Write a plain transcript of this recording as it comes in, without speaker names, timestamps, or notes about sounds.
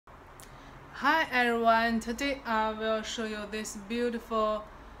Hi everyone, today I will show you this beautiful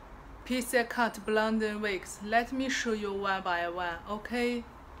pixie cut blonde wigs. Let me show you one by one, okay?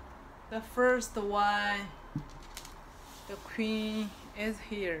 The first one, the queen is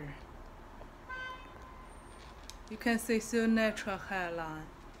here. You can see so natural hairline.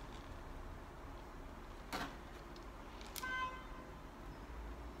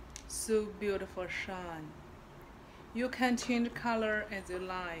 So beautiful shine. You can change color as you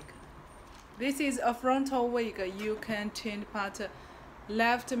like. This is a frontal wig. You can change part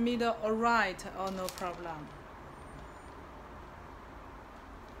left, middle, or right, or no problem.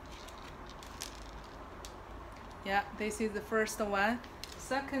 Yeah, this is the first one.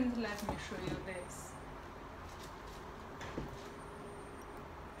 Second, let me show you this.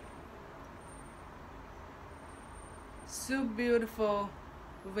 So beautiful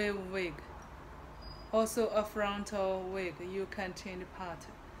wig. Also a frontal wig. You can change part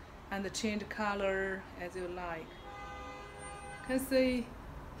and change color as you like. You can see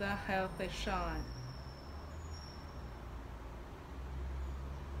the healthy shine.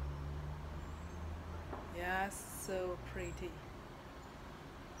 Yes, so pretty.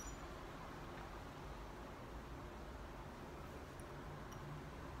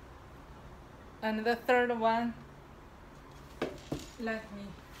 And the third one, let me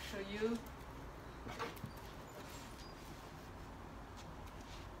show you.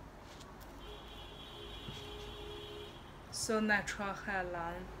 So natural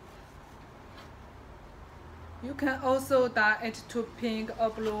hairline. You can also dye it to pink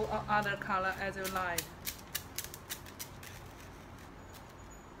or blue or other color as you like.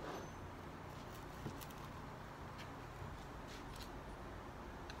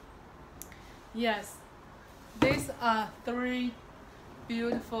 Yes, these are three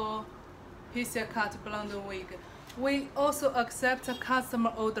beautiful pixie cut blonde wig. We also accept a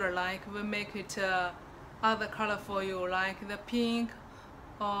customer order, like we make it other color for you, like the pink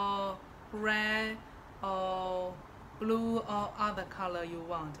or red or blue or other color you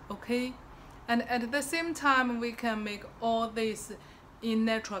want, okay? And at the same time we can make all this in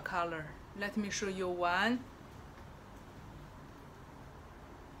natural color. Let me show you one.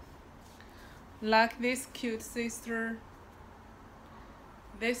 Like this cute sister.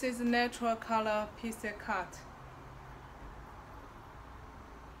 This is natural color pixie cut.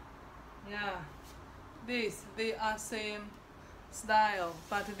 Yeah, they are same style,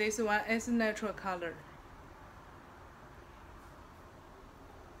 but this one is natural color.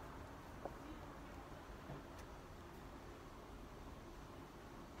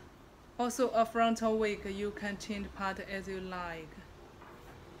 Also a frontal wig, you can change part as you like.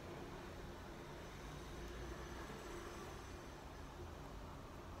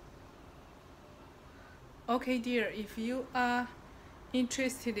 Okay dear, if you are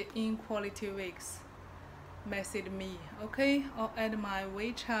interested in quality wigs, message me, okay? Or add my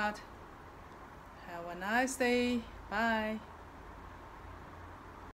WeChat. Have a nice day. Bye.